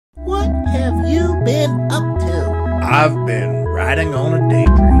been up to? I've been riding on a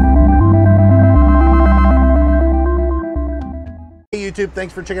daydream. Hey YouTube,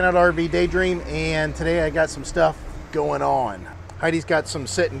 thanks for checking out RV Daydream, and today I got some stuff going on. Heidi's got some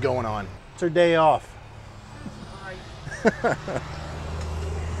sitting going on. It's her day off.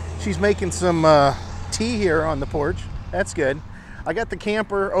 She's making some tea here on the porch. That's good. I got the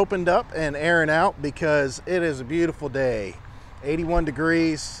camper opened up and airing out because it is a beautiful day. 81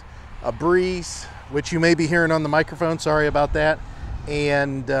 degrees, a breeze, which you may be hearing on the microphone. Sorry about that.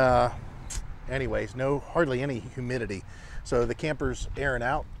 And anyways, hardly any humidity. So the camper's airing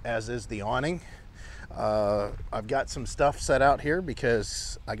out, as is the awning. I've got some stuff set out here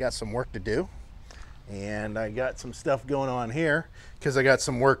because I got some work to do. And I got some stuff going on here because I got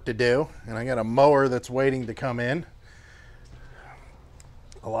some work to do. And I got a mower that's waiting to come in.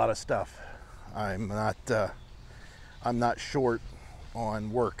 A lot of stuff. I'm not short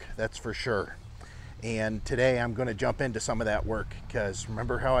on work, that's for sure. And today I'm going to jump into some of that work because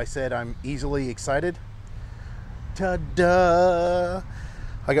remember how I said I'm easily excited? Ta-da!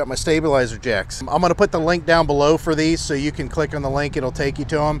 I got my stabilizer jacks. I'm going to put the link down below for these so you can click on the link, it'll take you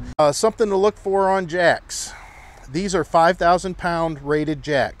to them. Something to look for on jacks. These are 5,000 pound rated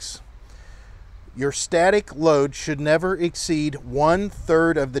jacks. Your static load should never exceed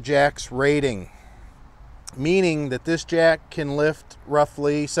 1/3 of the jack's rating, meaning that this jack can lift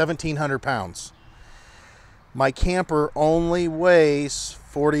roughly 1,700 pounds. My camper only weighs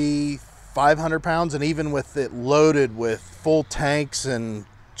 4,500 pounds, and even with it loaded with full tanks and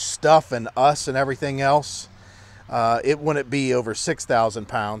stuff and us and everything else, it wouldn't be over 6,000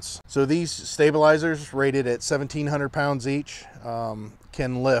 pounds. So these stabilizers rated at 1,700 pounds each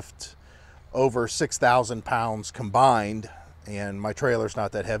can lift over 6,000 pounds combined, and my trailer's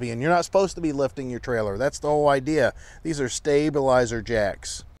not that heavy, and you're not supposed to be lifting your trailer. That's the whole idea. These are stabilizer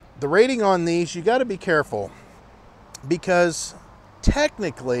jacks. The rating on these, you got to be careful because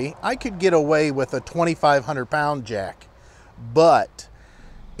technically I could get away with a 2,500 pound jack, but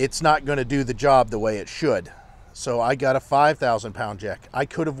it's not going to do the job the way it should. So I got a 5,000 pound jack. I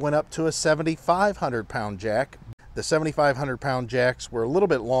could have went up to a 7,500 pound jack. The 7,500 pound jacks were a little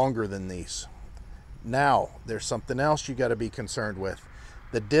bit longer than these. Now, there's something else you got to be concerned with.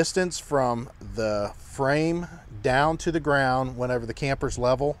 The distance from the frame down to the ground whenever the camper's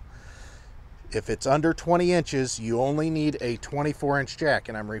level. If it's under 20 inches, you only need a 24-inch jack.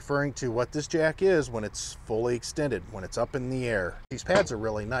 And I'm referring to what this jack is when it's fully extended, when it's up in the air. These pads are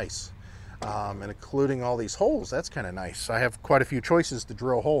really nice. And including all these holes, that's kind of nice. I have quite a few choices to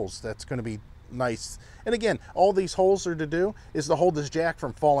drill holes. That's going to be nice. And again, all these holes are to do is to hold this jack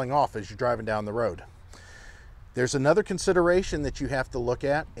from falling off as you're driving down the road. There's another consideration that you have to look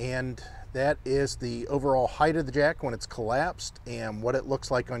at, and that is the overall height of the jack when it's collapsed and what it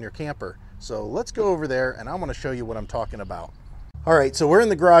looks like on your camper. So let's go over there and I'm going to show you what I'm talking about. All right, so we're in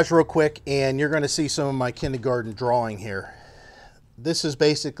the garage real quick and you're going to see some of my kindergarten drawing here. This is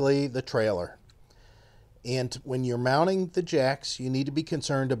basically the trailer. And when you're mounting the jacks, you need to be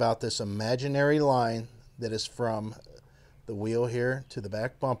concerned about this imaginary line that is from the wheel here to the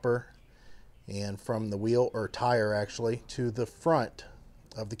back bumper, and from the wheel or tire actually to the front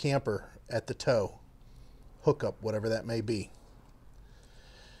of the camper at the toe, hookup, whatever that may be.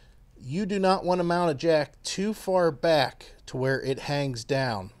 You do not want to mount a jack too far back to where it hangs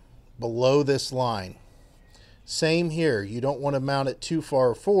down below this line. Same here, you don't want to mount it too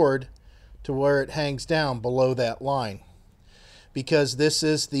far forward to where it hangs down below that line, because this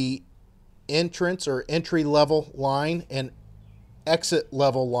is the entrance or entry level line and exit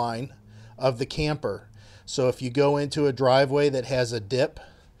level line of the camper. So if you go into a driveway that has a dip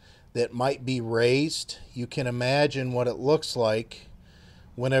that might be raised, you can imagine what it looks like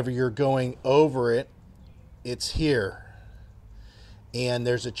whenever you're going over it. It's here, and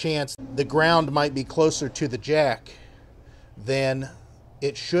there's a chance the ground might be closer to the jack than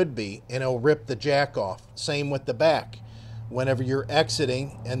it should be, and it'll rip the jack off. Same with the back. Whenever you're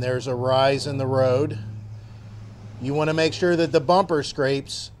exiting and there's a rise in the road, you want to make sure that the bumper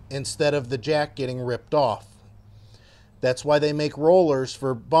scrapes instead of the jack getting ripped off. That's why they make rollers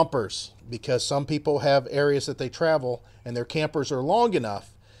for bumpers, because some people have areas that they travel and their campers are long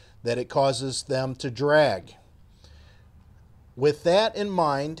enough that it causes them to drag. With that in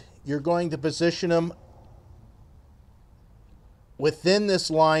mind, you're going to position them within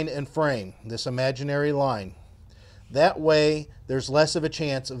this line and frame, this imaginary line. That way, there's less of a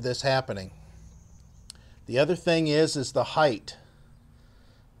chance of this happening. The other thing is the height.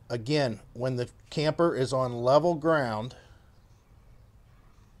 Again, when the camper is on level ground,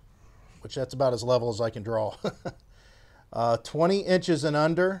 which that's about as level as I can draw, 20 inches and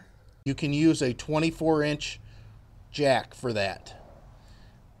under, You can use a 24-inch jack for that.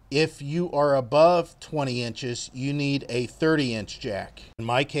 If you are above 20 inches, you need a 30-inch jack. In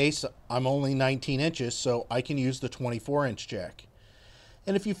my case, I'm only 19 inches, so I can use the 24-inch jack.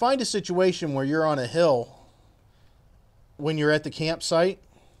 And if you find a situation where you're on a hill when you're at the campsite,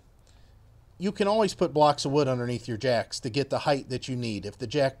 you can always put blocks of wood underneath your jacks to get the height that you need if the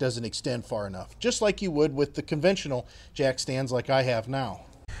jack doesn't extend far enough, just like you would with the conventional jack stands like I have now.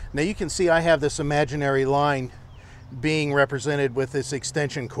 Now you can see I have this imaginary line being represented with this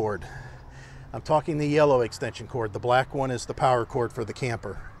extension cord. I'm talking the yellow extension cord. The black one is the power cord for the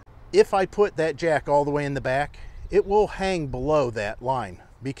camper. If I put that jack all the way in the back, it will hang below that line,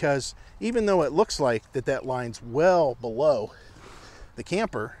 because even though it looks like that line's well below the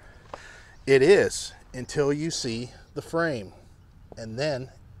camper, it is until you see the frame, and then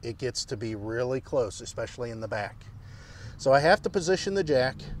it gets to be really close, especially in the back. So I have to position the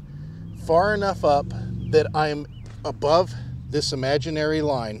jack far enough up that I'm above this imaginary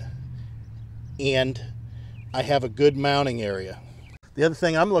line and I have a good mounting area. The other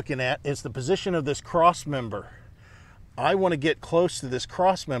thing I'm looking at is the position of this cross member. I want to get close to this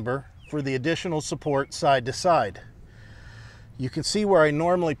cross member for the additional support side to side. You can see where I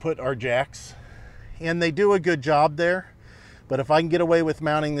normally put our jacks, and they do a good job there, but if I can get away with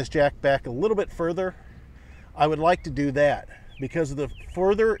mounting this jack back a little bit further, I would like to do that, because the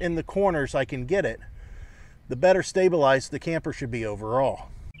further in the corners I can get it, the better stabilized the camper should be overall.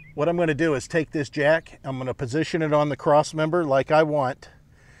 What I'm going to do is take this jack, I'm going to position it on the cross member like I want,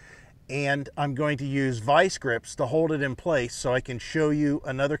 and I'm going to use vice grips to hold it in place so I can show you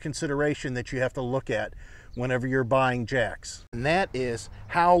another consideration that you have to look at whenever you're buying jacks. And that is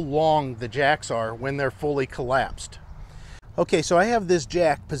how long the jacks are when they're fully collapsed. Okay, so I have this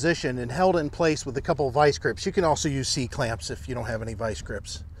jack positioned and held in place with a couple of vice grips. You can also use C-clamps if you don't have any vice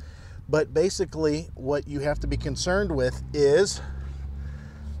grips. But basically what you have to be concerned with is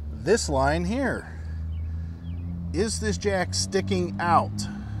this line here. Is this jack sticking out?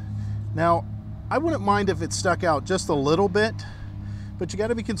 Now, I wouldn't mind if it stuck out just a little bit, but you got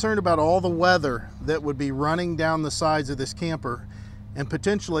to be concerned about all the weather that would be running down the sides of this camper and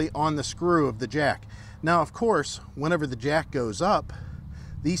potentially on the screw of the jack. Now, of course, whenever the jack goes up,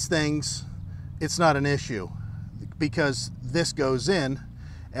 these things, it's not an issue, because this goes in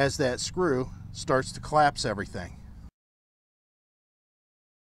as that screw starts to collapse everything.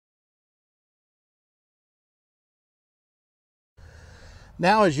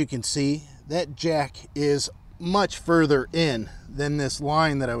 Now, as you can see, that jack is much further in than this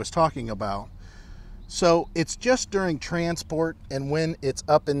line that I was talking about. So it's just during transport and when it's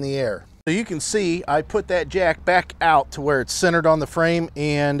up in the air. So you can see I put that jack back out to where it's centered on the frame,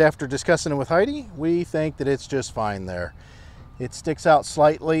 and after discussing it with Heidi, we think that it's just fine there. It sticks out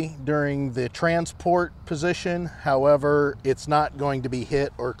slightly during the transport position. However, it's not going to be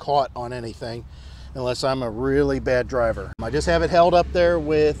hit or caught on anything unless I'm a really bad driver. I just have it held up there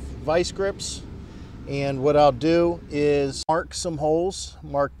with vice grips, and what I'll do is mark some holes,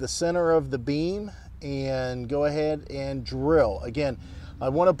 mark the center of the beam, and go ahead and drill. Again, I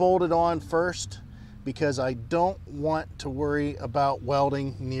want to bolt it on first because I don't want to worry about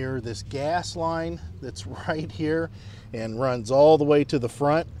welding near this gas line that's right here and runs all the way to the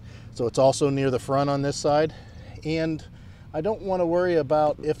front. So it's also near the front on this side. And I don't want to worry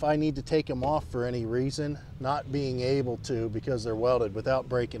about if I need to take them off for any reason, not being able to because they're welded without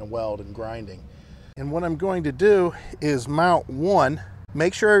breaking a weld and grinding. And what I'm going to do is mount one,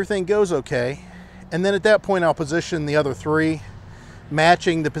 make sure everything goes okay, and then at that point I'll position the other three,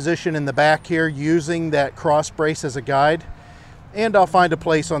 matching the position in the back here using that cross brace as a guide, and I'll find a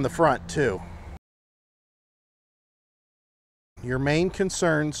place on the front too. Your main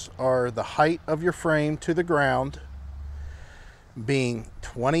concerns are the height of your frame to the ground being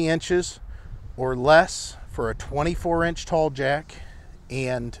 20 inches or less for a 24-inch tall jack,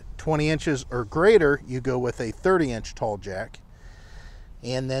 and 20 inches or greater you go with a 30-inch tall jack.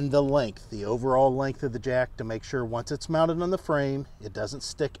 And then the length, the overall length of the jack, to make sure once it's mounted on the frame, it doesn't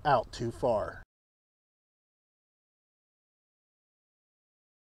stick out too far.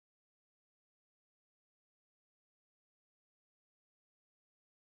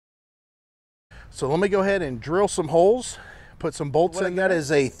 So let me go ahead and drill some holes, put some bolts in. That is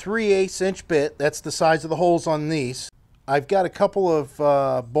a 3/8 inch bit. That's the size of the holes on these. I've got a couple of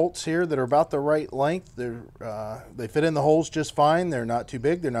bolts here that are about the right length. They fit in the holes just fine. They're not too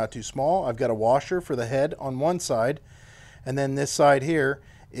big, they're not too small. I've got a washer for the head on one side, and then this side here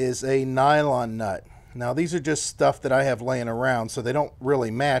is a nylon nut. Now these are just stuff that I have laying around, so they don't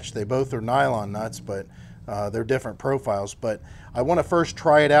really match. They both are nylon nuts, but They're different profiles, but I want to first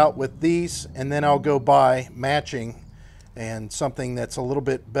try it out with these, and then I'll go buy matching and something that's a little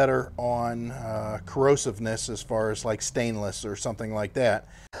bit better on corrosiveness, as far as like stainless or something like that.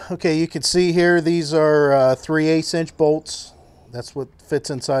 Okay, you can see here these are 3/8 inch bolts. That's what fits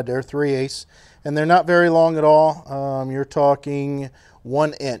inside there, 3/8, and they're not very long at all. You're talking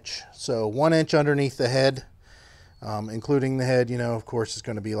 1 inch, so 1 inch underneath the head. Including the head, you know, of course, it's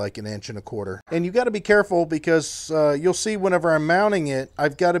going to be like 1 1/4 inches. And you've got to be careful, because you'll see whenever I'm mounting it,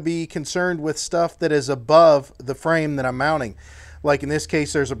 I've got to be concerned with stuff that is above the frame that I'm mounting. Like in this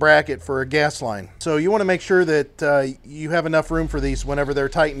case, there's a bracket for a gas line. So you want to make sure that you have enough room for these whenever they're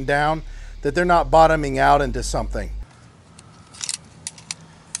tightened down, that they're not bottoming out into something.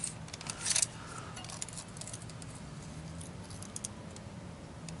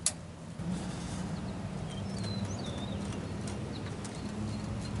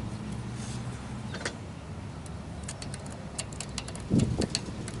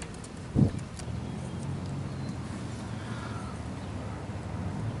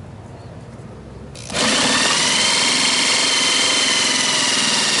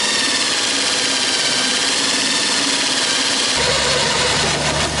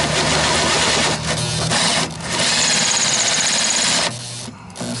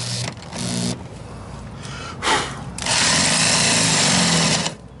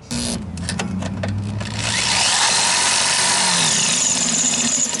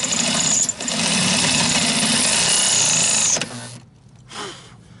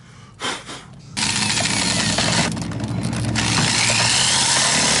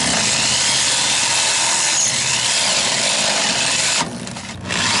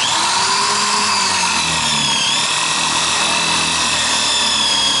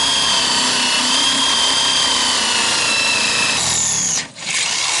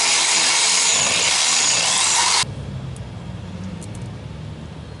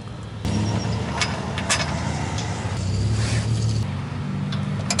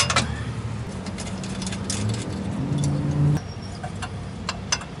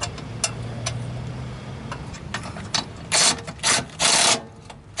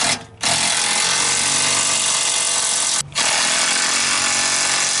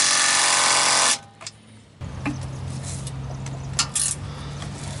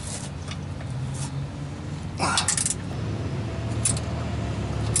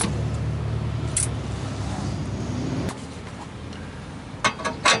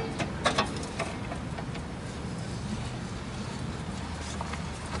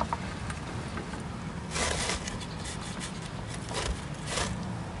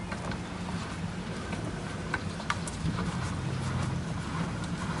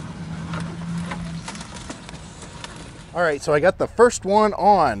 All right, so I got the first one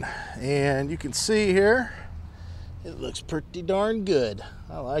on, and you can see here, it looks pretty darn good.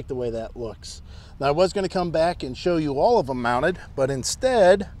 I like the way that looks. Now, I was going to come back and show you all of them mounted, but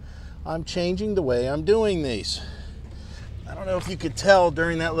instead, I'm changing the way I'm doing these. I don't know if you could tell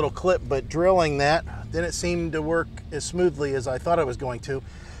during that little clip, but drilling that didn't seem to work as smoothly as I thought it was going to,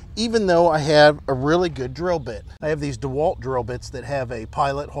 even though I have a really good drill bit. I have these DeWalt drill bits that have a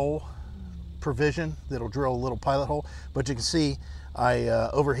pilot hole provision that'll drill a little pilot hole, but you can see I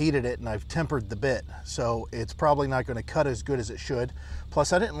overheated it and I've tempered the bit, so it's probably not going to cut as good as it should.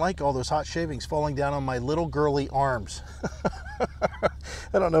 Plus, I didn't like all those hot shavings falling down on my little girly arms.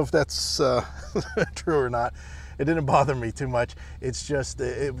 I don't know if that's true or not. It didn't bother me too much. It's just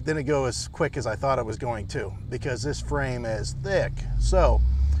it didn't go as quick as I thought it was going to, because this frame is thick. So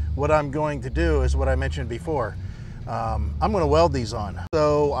what I'm going to do is what I mentioned before. I'm going to weld these on,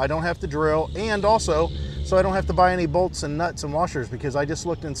 so I don't have to drill, and also so I don't have to buy any bolts and nuts and washers, because I just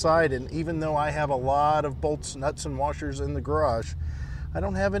looked inside, and even though I have a lot of bolts, nuts, and washers in the garage, I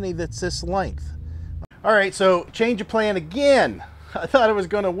don't have any that's this length. All right, so change of plan again. I thought I was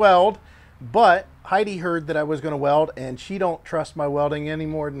going to weld, but Heidi heard that I was going to weld, and she don't trust my welding any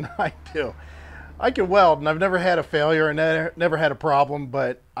more than I do. I can weld, and I've never had a failure and never had a problem,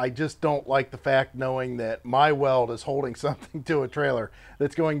 but I just don't like the fact knowing that my weld is holding something to a trailer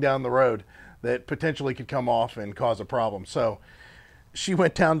that's going down the road that potentially could come off and cause a problem. So she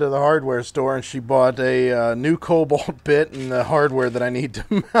went down to the hardware store and she bought a new cobalt bit and the hardware that I need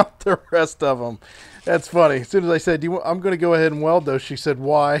to mount the rest of them. That's funny. As soon as I said, I'm going to go ahead and weld those, she said,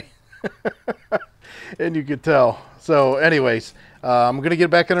 why? And you could tell. So anyways, I'm going to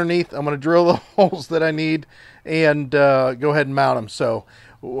get back underneath. I'm going to drill the holes that I need and go ahead and mount them. So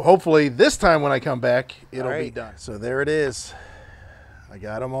hopefully this time when I come back, it'll be done. So there it is. I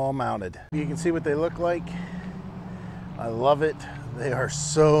got them all mounted. You can see what they look like. I love it. They are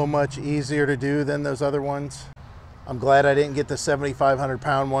so much easier to do than those other ones. I'm glad I didn't get the 7,500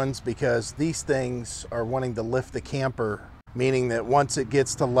 pound ones because these things are wanting to lift the camper, meaning that once it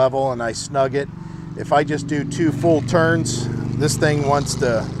gets to level and I snug it, if I just do 2 full turns, this thing wants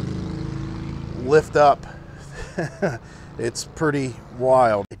to lift up. It's pretty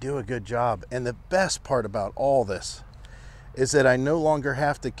wild. They do a good job. And the best part about all this is that I no longer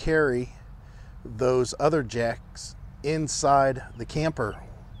have to carry those other jacks inside the camper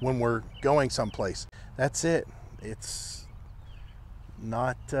when we're going someplace. That's it. It's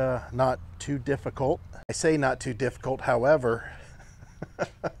not too difficult. I say not too difficult, however,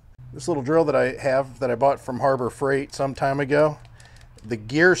 this little drill that I have that I bought from Harbor Freight some time ago, the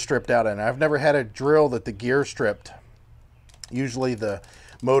gear stripped out in it. I've never had a drill that the gear stripped. Usually the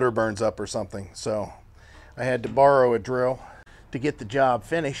motor burns up or something. So I had to borrow a drill to get the job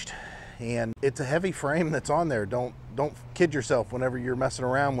finished. And it's a heavy frame that's on there. Don't kid yourself whenever you're messing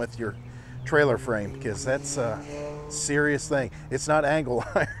around with your trailer frame, because that's a serious thing. It's not angle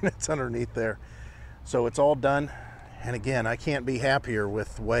iron, it's underneath there. So it's all done. And again, I can't be happier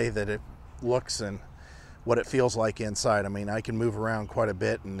with the way that it looks and what it feels like inside. I mean, I can move around quite a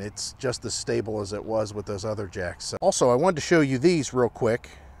bit and it's just as stable as it was with those other jacks. So also, I wanted to show you these real quick.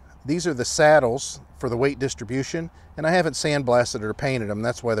 These are the saddles for the weight distribution, and I haven't sandblasted or painted them.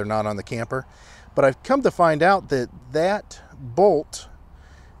 That's why they're not on the camper. But I've come to find out that that bolt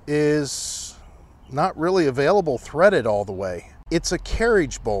is not really available threaded all the way. It's a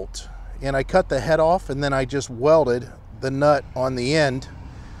carriage bolt, and I cut the head off and then I just welded the nut on the end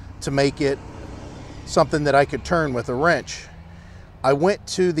to make it something that I could turn with a wrench. I went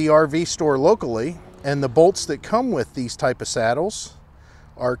to the RV store locally, and the bolts that come with these type of saddles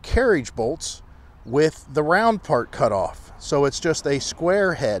are carriage bolts with the round part cut off. So it's just a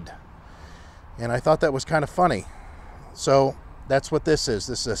square head. And I thought that was kind of funny. So that's what this is.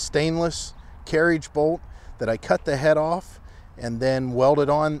 This is a stainless carriage bolt that I cut the head off and then welded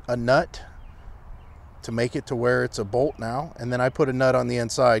on a nut to make it to where it's a bolt now. And then I put a nut on the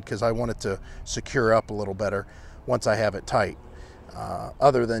inside because I want it to secure up a little better once I have it tight,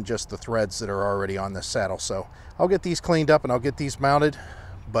 other than just the threads that are already on this saddle. So I'll get these cleaned up and I'll get these mounted,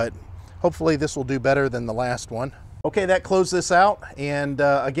 but hopefully this will do better than the last one. Okay, that closed this out. And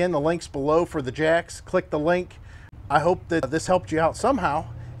again, the link's below for the jacks. Click the link. I hope that this helped you out somehow,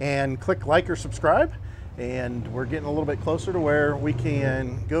 and click like or subscribe. And we're getting a little bit closer to where we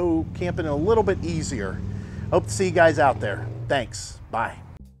can go camping a little bit easier. Hope to see you guys out there. Thanks. Bye.